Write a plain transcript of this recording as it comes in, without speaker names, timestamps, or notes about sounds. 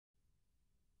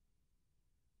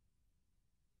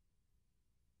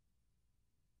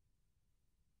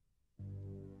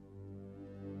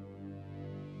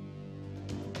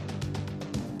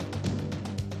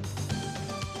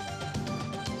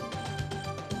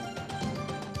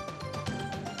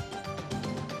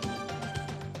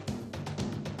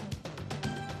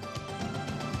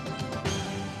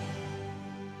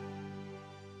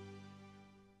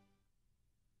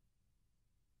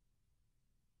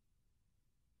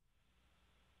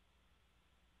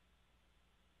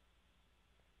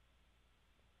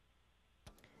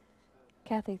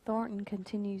Kathy Thornton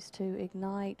continues to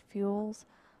ignite fuels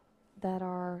that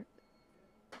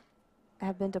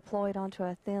have been deployed onto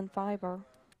a thin fiber.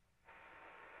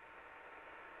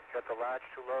 Got the latch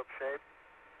to lobe shape.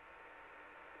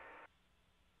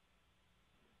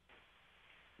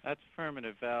 That's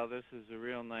affirmative, Val. This is a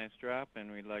real nice drop,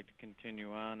 and we'd like to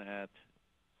continue on at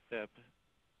step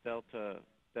delta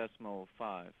decimal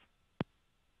 5.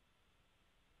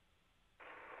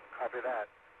 Copy that.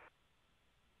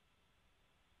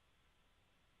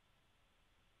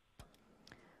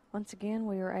 Once again,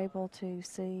 we are able to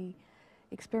see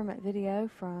experiment video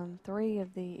from 3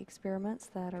 of the experiments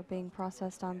that are being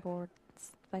processed on board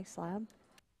Space Lab.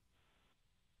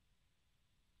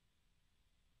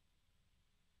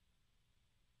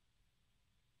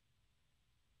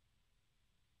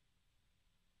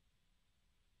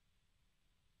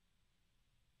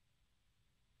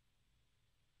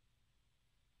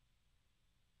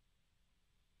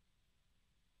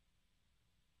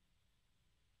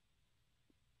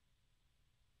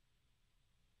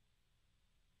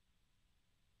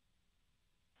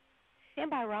 Stand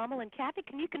by, Rommel. And Kathy,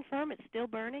 can you confirm it's still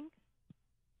burning?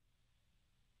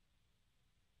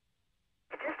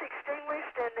 It just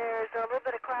extinguished, and there's a little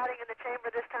bit of clouding in the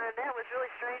chamber this time. That was really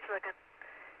strange looking.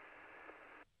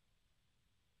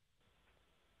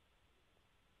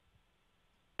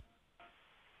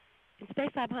 In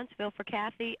Space Lab Huntsville for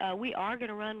Kathy, we are going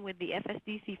to run with the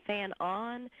FSDC fan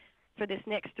on for this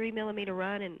next 3 millimeter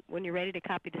run, and when you're ready to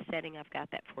copy the setting, I've got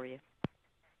that for you.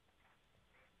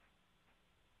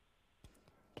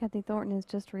 Kathy Thornton has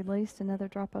just released another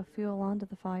drop of fuel onto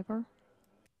the fiber.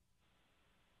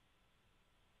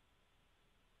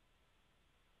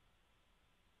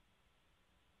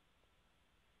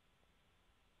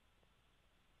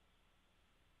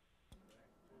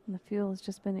 And the fuel has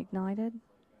just been ignited.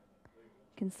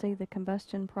 You can see the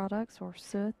combustion products or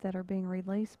soot that are being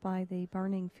released by the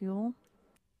burning fuel.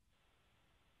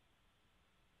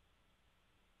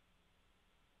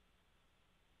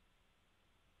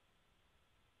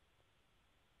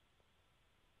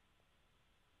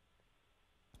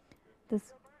 There's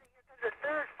a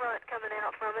third front coming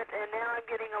out from it, and now I'm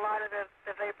getting a lot of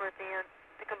the vapor at the end,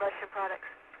 the combustion products.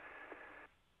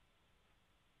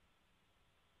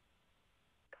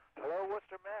 Hello,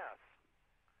 Worcester, Mass.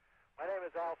 My name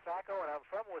is Sacco, and I'm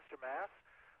from Worcester, Mass.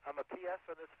 I'm a PS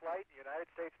on this flight,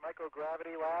 United States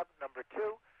Microgravity Lab-2.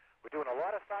 We're doing a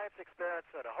lot of science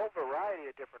experiments in a whole variety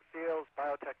of different fields: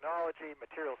 biotechnology,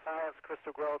 material science,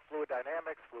 crystal growth, fluid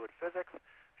dynamics, fluid physics,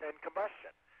 and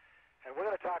combustion. And we're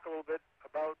going to talk a little bit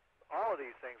about all of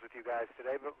these things with you guys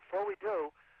today. But before we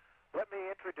do, let me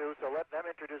introduce, or let them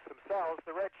introduce themselves,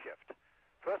 the Redshift.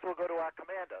 First, we'll go to our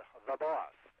commander, the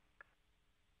boss.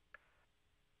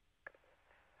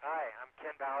 Hi, I'm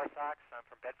Kent Bowersox. I'm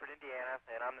from Bedford, Indiana,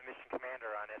 and I'm the mission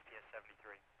commander on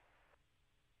STS-73.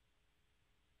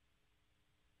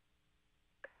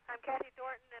 I'm Kathy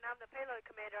Thornton, and I'm the payload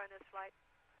commander on this flight.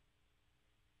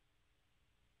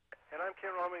 And I'm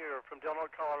Kent Rominger from Del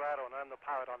Norte, Colorado, and I'm the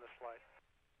pilot on this flight.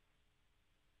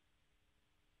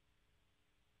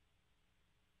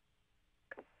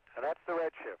 And that's the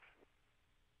Redshift.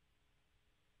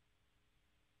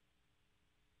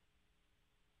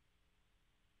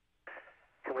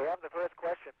 Can we have the first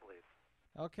question, please?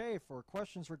 Okay, for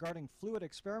questions regarding fluid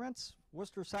experiments,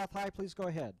 Worcester South High, please go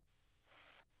ahead.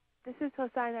 This is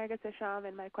Hossein Argasasham,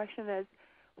 and my question is,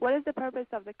 what is the purpose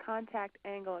of the contact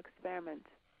angle experiment?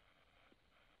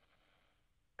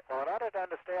 Well, in order to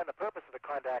understand the purpose of the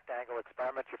contact angle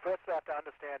experiment, you first have to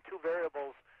understand 2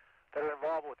 variables that are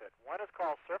involved with it. One is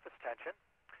called surface tension,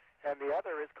 and the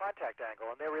other is contact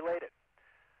angle, and they're related.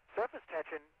 Surface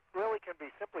tension really can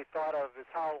be simply thought of as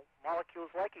how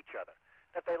molecules like each other.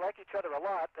 If they like each other a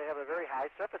lot, they have a very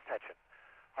high surface tension.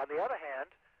 On the other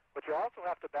hand, what you also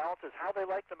have to balance is how they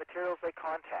like the materials they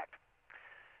contact.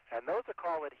 And those are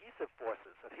called adhesive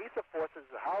forces. Adhesive forces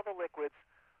are how the liquids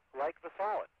like the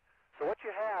solid. So what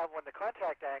you have when the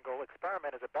contact angle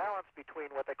experiment is a balance between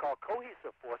what they call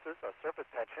cohesive forces, or surface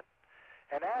tension,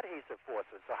 and adhesive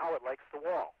forces, or how it likes the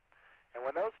wall. And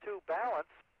when those two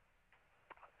balance,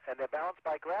 and they're balanced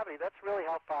by gravity, that's really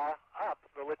how far up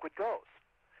the liquid goes.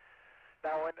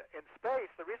 Now, in space,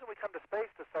 the reason we come to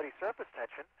space to study surface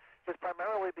tension is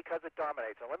primarily because it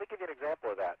dominates. And let me give you an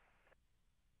example of that.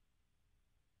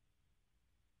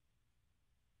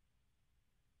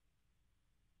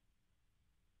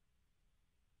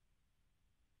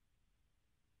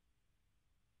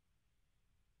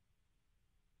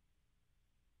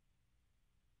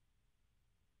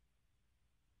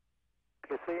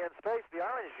 You see, in space, the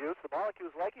orange juice, the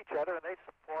molecules like each other, and they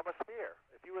form a sphere.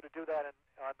 If you were to do that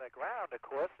on the ground, of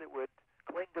course, it would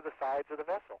cling to the sides of the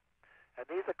vessel. And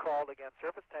these are called, again,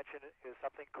 surface tension is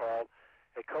something called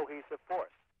a cohesive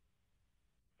force.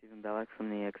 Stephen Belloc from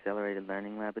the Accelerated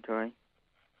Learning Laboratory.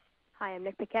 Hi, I'm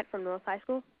Nick Paquette from North High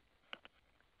School.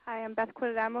 Hi, I'm Beth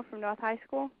Quintadamo from North High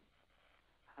School.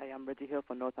 Hi, I'm Reggie Hill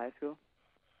from North High School.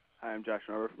 Hi, I'm Josh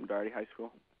Norber from Doherty High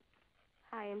School.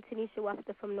 Hi, I'm Tanisha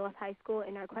Webster from North High School,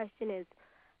 and our question is,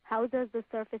 how does the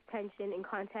surface tension and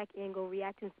contact angle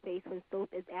react in space when soap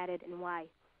is added, and why?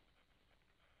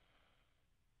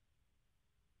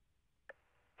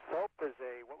 Soap is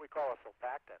what we call a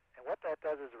surfactant, and what that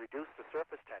does is reduce the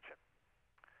surface tension.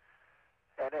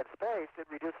 And in space, it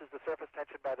reduces the surface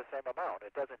tension by the same amount.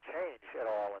 It doesn't change at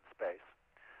all in space.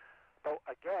 But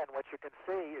again, what you can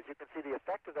see is the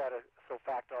effect of that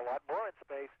surfactant a lot more in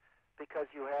space because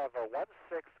you have a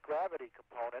 1/6 gravity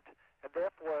component, and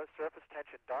therefore surface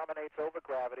tension dominates over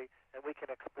gravity, and we can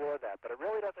explore that. But it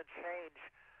really doesn't change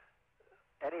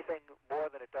anything more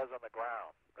than it does on the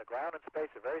ground. The ground and space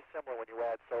are very similar when you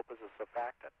add soap as a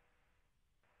surfactant.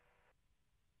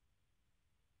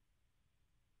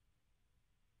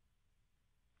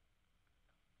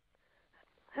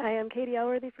 Hi, I'm Katie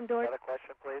Elworthy from Doherty. Another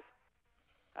question, please.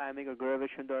 Hi, I'm Igor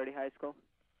Gurovich from Doherty High School.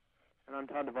 And I'm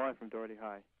Todd DeVoy from Doherty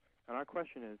High. And our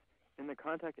question is, in the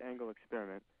contact angle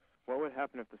experiment, what would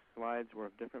happen if the slides were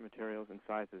of different materials and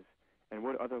sizes, and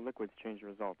would other liquids change the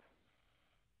results?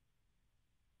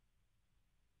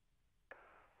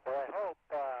 Well, I hope,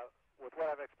 with what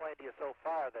I've explained to you so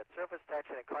far, that surface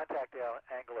tension and contact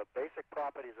angle are basic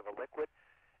properties of a liquid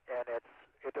and its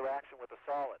interaction with a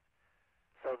solid.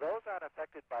 So those aren't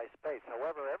affected by space.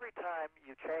 However, every time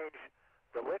you change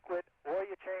the liquid or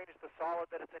you change the solid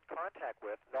that it's in contact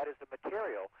with, that is the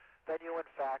material, then you, in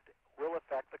fact, will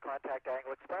affect the contact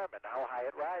angle experiment, how high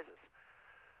it rises.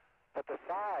 But the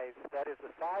size, that is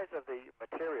the size of the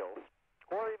materials,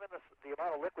 or even the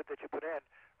amount of liquid that you put in,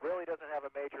 really doesn't have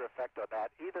a major effect on that,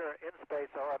 either in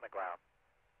space or on the ground.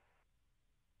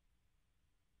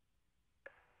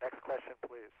 Next question,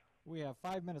 please. We have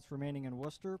 5 minutes remaining in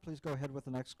Worcester. Please go ahead with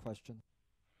the next question.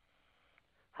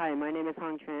 Hi, my name is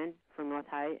Hong Tran from North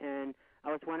High, and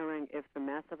I was wondering if the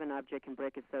mass of an object can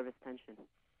break its surface tension.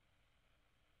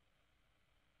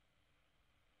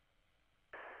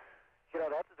 You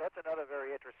know, that's another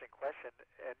very interesting question,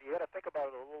 and you got to think about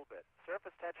it a little bit.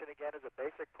 Surface tension, again, is a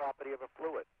basic property of a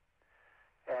fluid,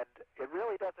 and it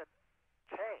really doesn't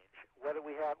change whether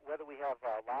we have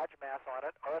a large mass on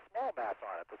it or a small mass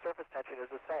on it. The surface tension is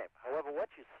the same. However, what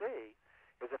you see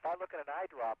is if I look at an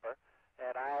eyedropper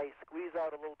and I squeeze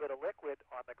out a little bit of liquid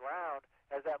on the ground,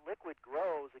 as that liquid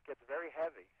grows, it gets very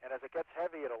heavy, and as it gets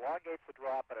heavy, it elongates the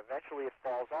drop, and eventually it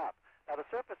falls off. Now, the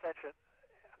surface tension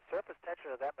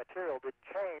of that material didn't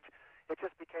change. It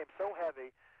just became so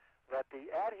heavy that the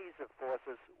adhesive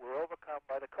forces were overcome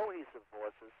by the cohesive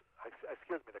forces.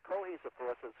 The cohesive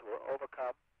forces were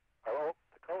overcome, or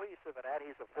the cohesive and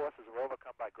adhesive forces were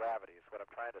overcome by gravity, is what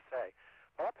I'm trying to say.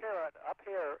 Well, up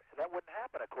here, that wouldn't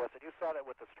happen, of course, and you saw that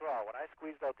with the straw. When I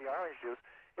squeezed out the orange juice,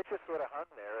 it just sort of hung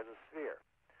there as a sphere.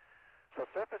 So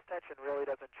surface tension really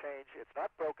doesn't change. It's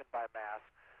not broken by mass,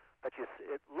 but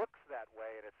it looks that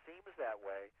way and it seems that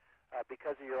way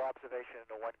because of your observation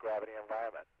in a one-gravity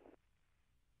environment. Please.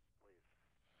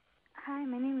 Hi,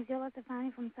 my name is Yola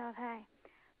Tafani from South High.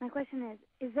 My question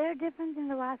is there a difference in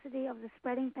velocity of the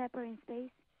spreading pepper in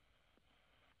space?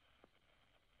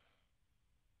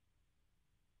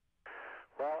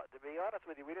 Well, to be honest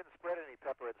with you, we didn't spread any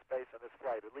pepper in space on this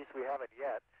flight. At least we haven't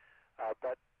yet.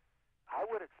 But I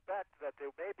would expect that there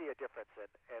may be a difference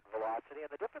in velocity, and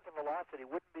the difference in velocity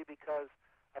wouldn't be because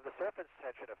of the surface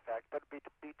tension effect, but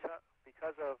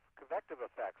because of convective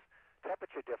effects,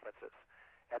 temperature differences.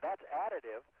 And that's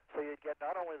additive, so you'd get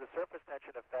not only the surface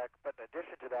tension effect, but in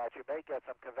addition to that, you may get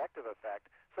some convective effect.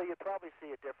 So you'd probably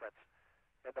see a difference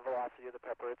in the velocity of the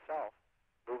pepper itself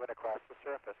moving across the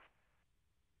surface.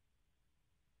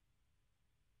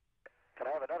 Can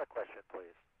I have another question,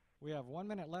 please? We have 1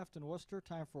 minute left in Worcester.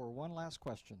 Time for one last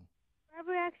question. For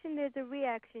every reaction, there's a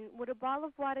reaction. Would a ball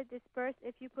of water disperse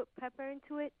if you put pepper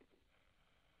into it?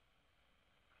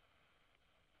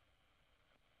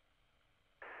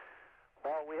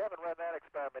 Well, we haven't run that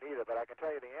experiment either, but I can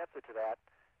tell you the answer to that.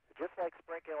 Just like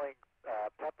sprinkling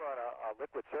pepper on a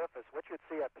liquid surface, what you'd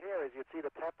see up here is you'd see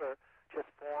the pepper just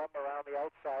form around the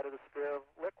outside of the sphere of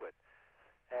liquid.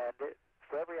 And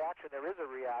for every action, there is a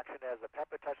reaction. As the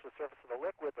pepper touched the surface of the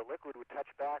liquid would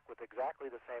touch back with exactly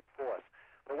the same force.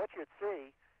 But what you'd see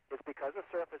is because of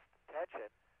surface tension,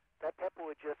 that pepper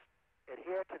would just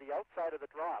adhere to the outside of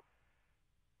the drop,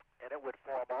 and it would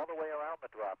form all the way around the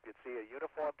drop. You'd see a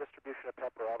uniform distribution of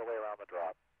pepper all the way around the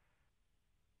drop.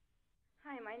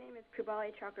 Hi, my name is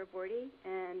Prabali Chakraborty,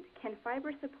 and can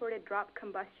fiber-supported drop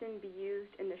combustion be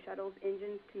used in the shuttle's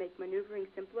engines to make maneuvering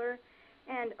simpler?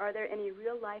 And are there any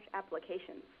real-life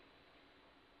applications?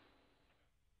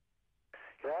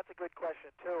 Yeah, that's a good question,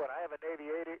 too, and I have an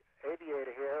aviator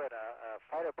here and a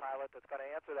fighter pilot that's going to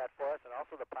answer that for us, and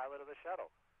also the pilot of the shuttle.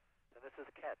 And this is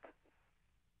Kent.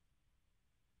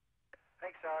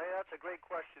 Thanks, Ali. That's a great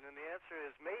question, and the answer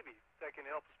is maybe that can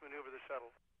help us maneuver the shuttle.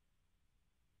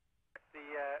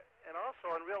 And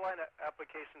also on real-line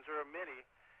applications, there are many.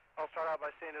 I'll start out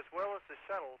by saying as well as the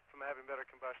shuttle from having better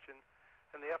combustion,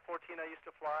 and the F-14 I used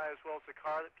to fly, as well as the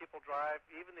car that people drive,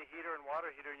 even the heater and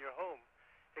water heater in your home,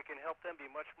 it can help them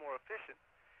be much more efficient.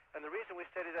 And the reason we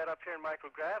study that up here in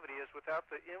microgravity is without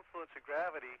the influence of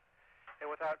gravity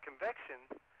and without convection,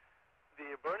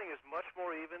 the burning is much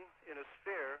more even in a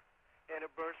sphere, and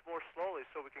it burns more slowly,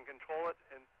 so we can control it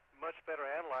and much better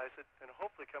analyze it and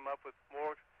hopefully come up with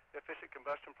more efficient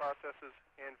combustion processes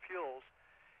and fuels.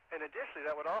 And additionally,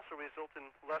 that would also result in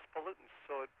less pollutants,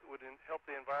 so it would help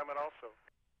the environment also.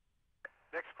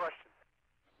 Next question.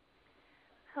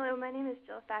 Hello, my name is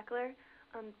Jill Fackler.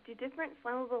 Do different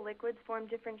flammable liquids form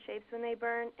different shapes when they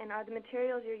burn, and are the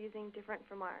materials you're using different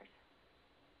from ours?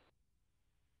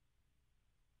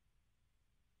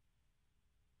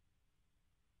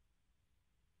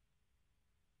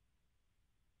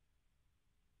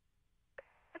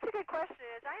 That's a good question.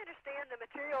 As I understand, the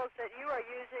materials that you are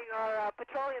using are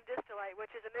petroleum distillate,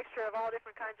 which is a mixture of all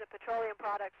different kinds of petroleum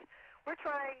products. We're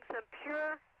trying some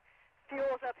pure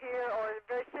fuels up here, or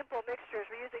very simple mixtures.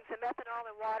 We're using some methanol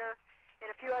and water and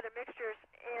a few other mixtures,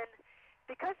 and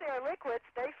because they are liquids,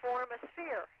 they form a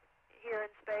sphere here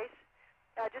in space,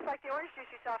 just like the orange juice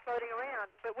you saw floating around.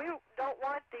 But we don't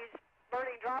want these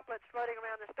burning droplets floating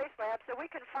around the space lab, so we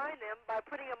confine them by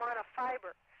putting them on a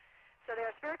fiber. So they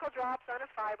are spherical drops on a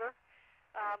fiber.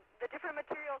 The different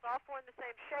materials all form the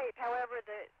same shape. However,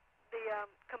 the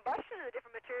combustion of the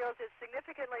different materials is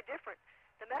significantly different.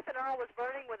 The methanol was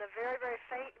burning with a very, very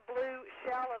faint blue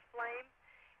shell of flame,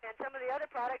 and some of the other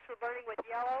products were burning with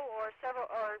yellow or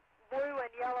blue and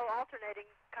yellow alternating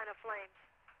kind of flames.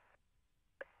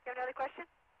 You have another question?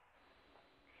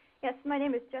 Yes, my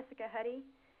name is Jessica Huddy.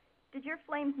 Did your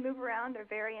flames move around or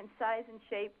vary in size and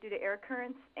shape due to air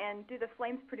currents? And do the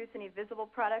flames produce any visible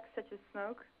products such as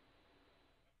smoke?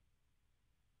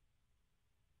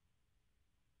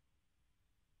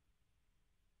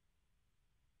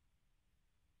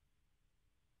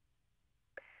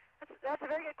 That's a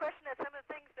very good question. That's some of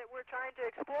the things that we're trying to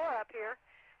explore up here.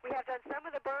 We have done some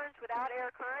of the burns without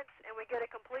air currents, and we get a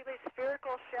completely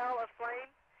spherical shell of flame.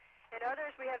 And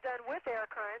others we have done with air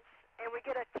currents, and we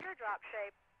get a teardrop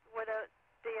shape where the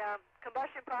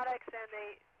combustion products and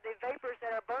the vapors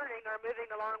that are burning are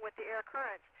moving along with the air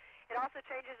currents. It also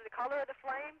changes the color of the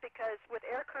flame, because with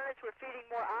air currents we're feeding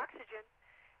more oxygen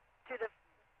to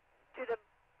the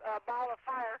ball of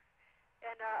fire.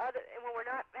 And when we're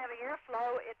not having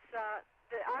airflow,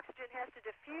 the oxygen has to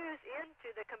diffuse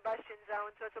into the combustion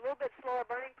zone, so it's a little bit slower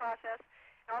burning process.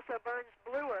 It also burns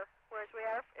bluer, whereas we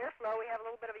have airflow, we have a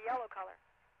little bit of a yellow color.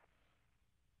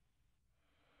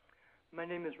 My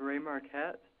name is Ray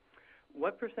Marquette.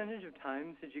 What percentage of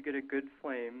times did you get a good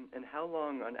flame, and how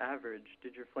long, on average,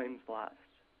 did your flames last?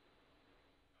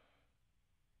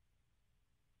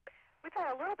 We've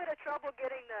had a little bit of trouble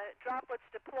getting the droplets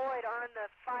deployed on the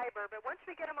fiber, but once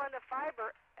we get them on the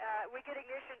fiber, we get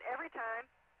ignition every time,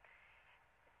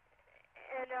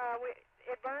 and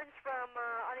it burns from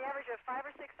on the average of 5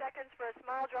 or 6 seconds for a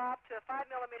small drop to a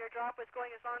 5-millimeter drop, was going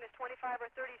as long as 25 or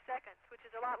 30 seconds, which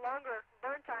is a lot longer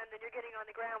burn time than you're getting on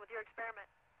the ground with your experiment.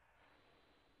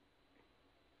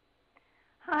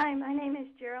 Hi, my name is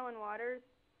Geraldine Waters.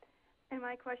 And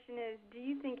my question is, do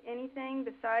you think anything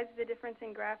besides the difference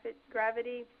in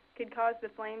gravity could cause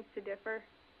the flames to differ?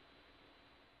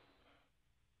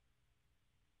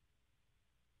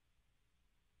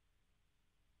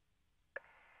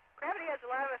 Gravity has a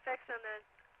lot of effects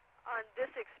on this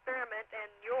experiment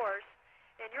and yours.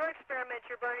 In your experiment,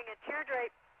 you're burning a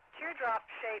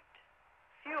teardrop-shaped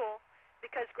fuel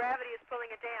because gravity is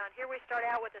pulling it down. Here we start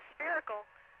out with a spherical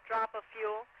drop of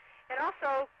fuel. And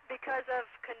also, because of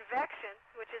convection,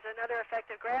 which is another effect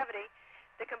of gravity,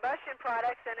 the combustion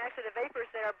products and actually the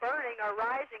vapors that are burning are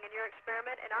rising in your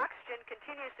experiment, and oxygen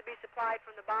continues to be supplied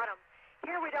from the bottom.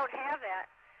 Here we don't have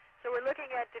that. So we're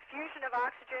looking at diffusion of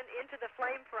oxygen into the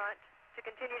flame front to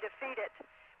continue to feed it,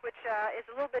 which is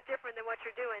a little bit different than what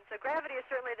you're doing. So gravity is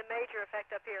certainly the major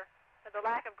effect up here. The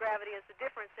lack of gravity is the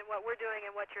difference in what we're doing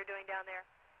and what you're doing down there.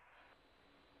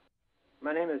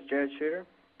 My name is Jared Shooter.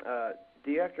 Do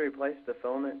you have to replace the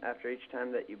filament after each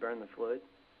time that you burn the fluid?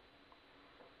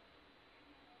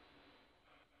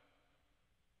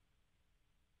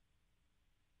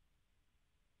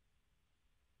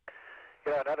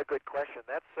 Yeah, another good question.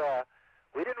 That's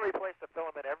we didn't replace the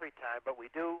filament every time, but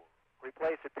we do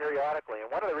replace it periodically.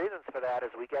 And one of the reasons for that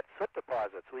is we get soot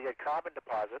deposits. We get carbon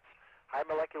deposits, high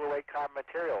molecular weight carbon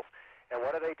materials. And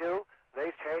what do?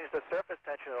 They change the surface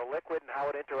tension of the liquid and how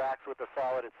it interacts with the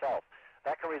solid itself.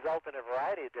 That can result in a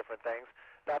variety of different things,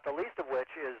 not the least of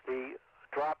which is the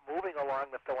drop moving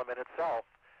along the filament itself.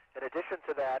 In addition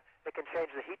to that, it can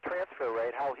change the heat transfer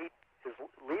rate, how heat is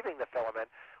leaving the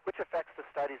filament, which affects the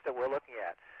studies that we're looking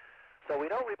at. So we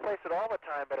don't replace it all the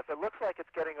time, but if it looks like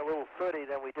it's getting a little sooty,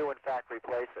 then we do, in fact,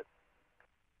 replace it.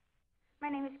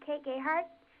 My name is Kate Gayhart.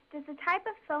 Does the type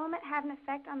of filament have an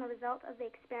effect on the result of the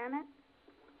experiment?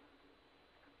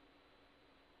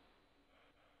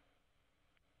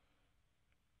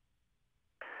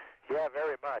 Yeah,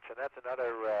 very much, and that's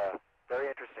another very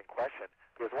interesting question,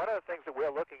 because one of the things that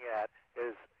we're looking at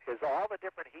is all the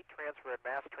different heat transfer and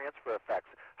mass transfer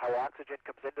effects, how oxygen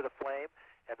comes into the flame,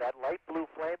 and that light blue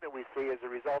flame that we see is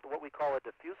a result of what we call a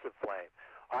diffusive flame.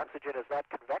 Oxygen is not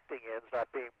convecting in, it's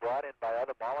not being brought in by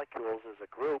other molecules as a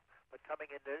group, but coming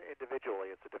in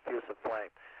individually. It's a diffusive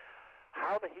flame.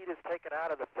 How the heat is taken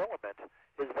out of the filament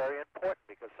is very important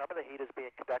because some of the heat is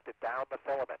being conducted down the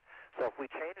filament. So if we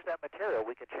change that material,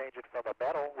 we can change it from a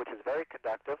metal, which is very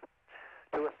conductive,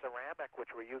 to a ceramic,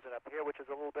 which we're using up here, which is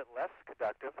a little bit less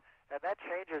conductive, and that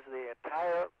changes the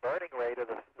entire burning rate of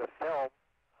the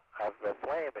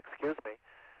flame,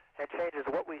 and changes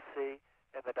what we see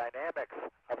in the dynamics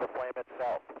of the flame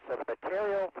itself. So the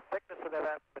material, the thickness of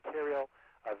that material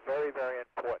are very, very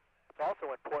important. It's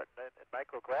also important in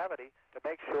microgravity to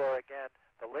make sure, again,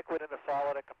 the liquid and the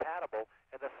solid are compatible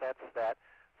in the sense that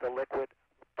the liquid,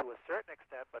 to a certain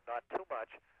extent, but not too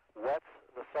much, wets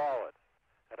the solid.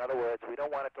 In other words, we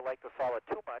don't want it to like the solid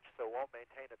too much, so it won't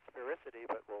maintain its sphericity,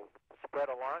 but will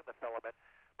spread along the filament.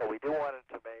 But we do want it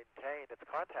to maintain its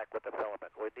contact with the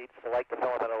filament. It needs to like the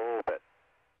filament a little bit.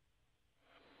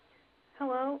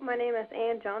 Hello, my name is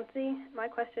Ann Johnsey.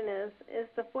 My question is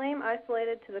the flame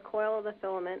isolated to the coil of the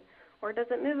filament, or does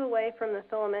it move away from the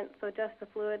filament so just the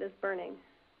fluid is burning?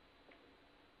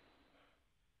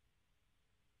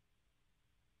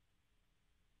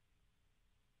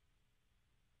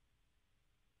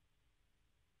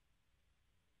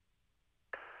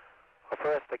 Well,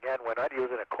 first, again, we're not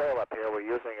using a coil up here. We're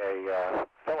using a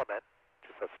filament,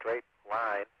 just a straight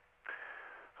line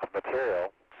of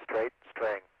material, straight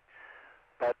string.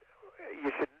 But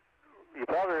you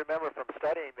probably remember from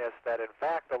studying this that, in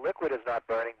fact, the liquid is not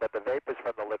burning, but the vapors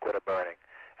from the liquid are burning.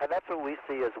 And that's what we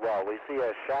see as well. We see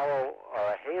a shallow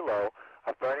or a halo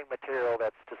of burning material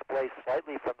that's displaced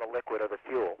slightly from the liquid or the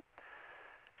fuel.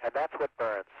 And that's what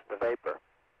burns, the vapor.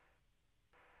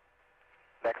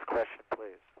 Next question,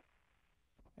 please.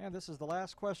 And this is the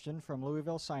last question from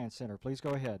Louisville Science Center. Please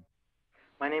go ahead.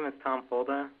 My name is Tom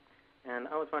Folda, and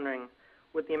I was wondering,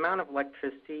 would the amount of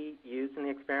electricity used in the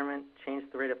experiment change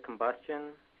the rate of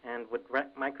combustion, and would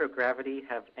microgravity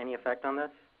have any effect on this?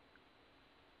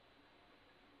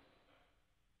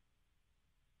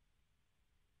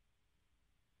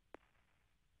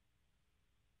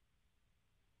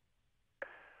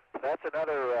 That's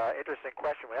another interesting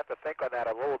question. We have to think on that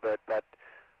a little bit, but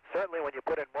certainly when you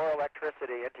put in more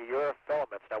electricity into your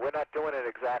filaments, now we're not doing it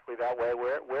exactly that way.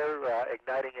 We're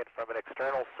igniting it from an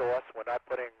external source. We're not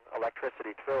putting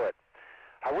electricity through it.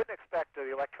 I wouldn't expect the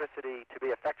electricity to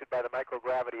be affected by the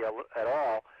microgravity at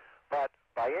all, but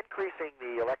by increasing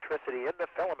the electricity in the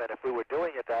filament, if we were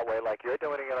doing it that way, like you're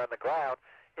doing it on the ground,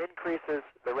 increases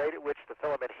the rate at which the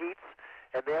filament heats,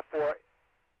 and therefore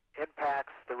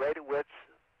impacts the rate at which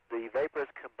the vapors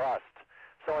combust.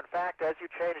 So in fact, as you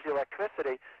change the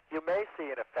electricity, you may see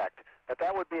an effect. But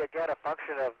that would be, again, a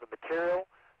function of the material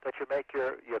that you make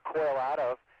your coil out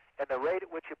of and the rate at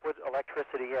which you put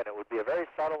electricity in. It would be a very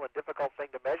subtle and difficult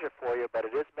thing to measure for you, but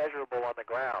it is measurable on the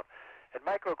ground. In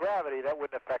microgravity, that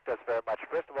wouldn't affect us very much,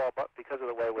 first of all, because of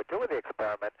the way we're doing the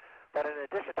experiment. But in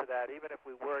addition to that, even if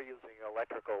we were using an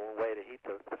electrical way to heat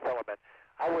the filament,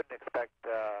 I wouldn't expect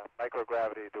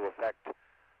microgravity to affect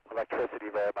electricity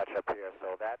very much up here.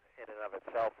 So that in and of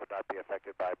itself would not be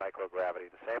affected by microgravity.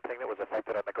 The same thing that was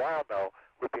affected on the ground, though,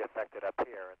 would be affected up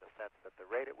here in the sense that the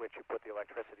rate at which you put the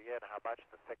electricity in, how much,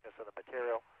 the thickness of the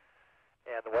material,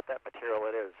 and what that material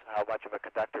it is, how much of a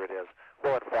conductor it is,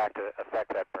 will in fact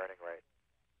affect that burning rate.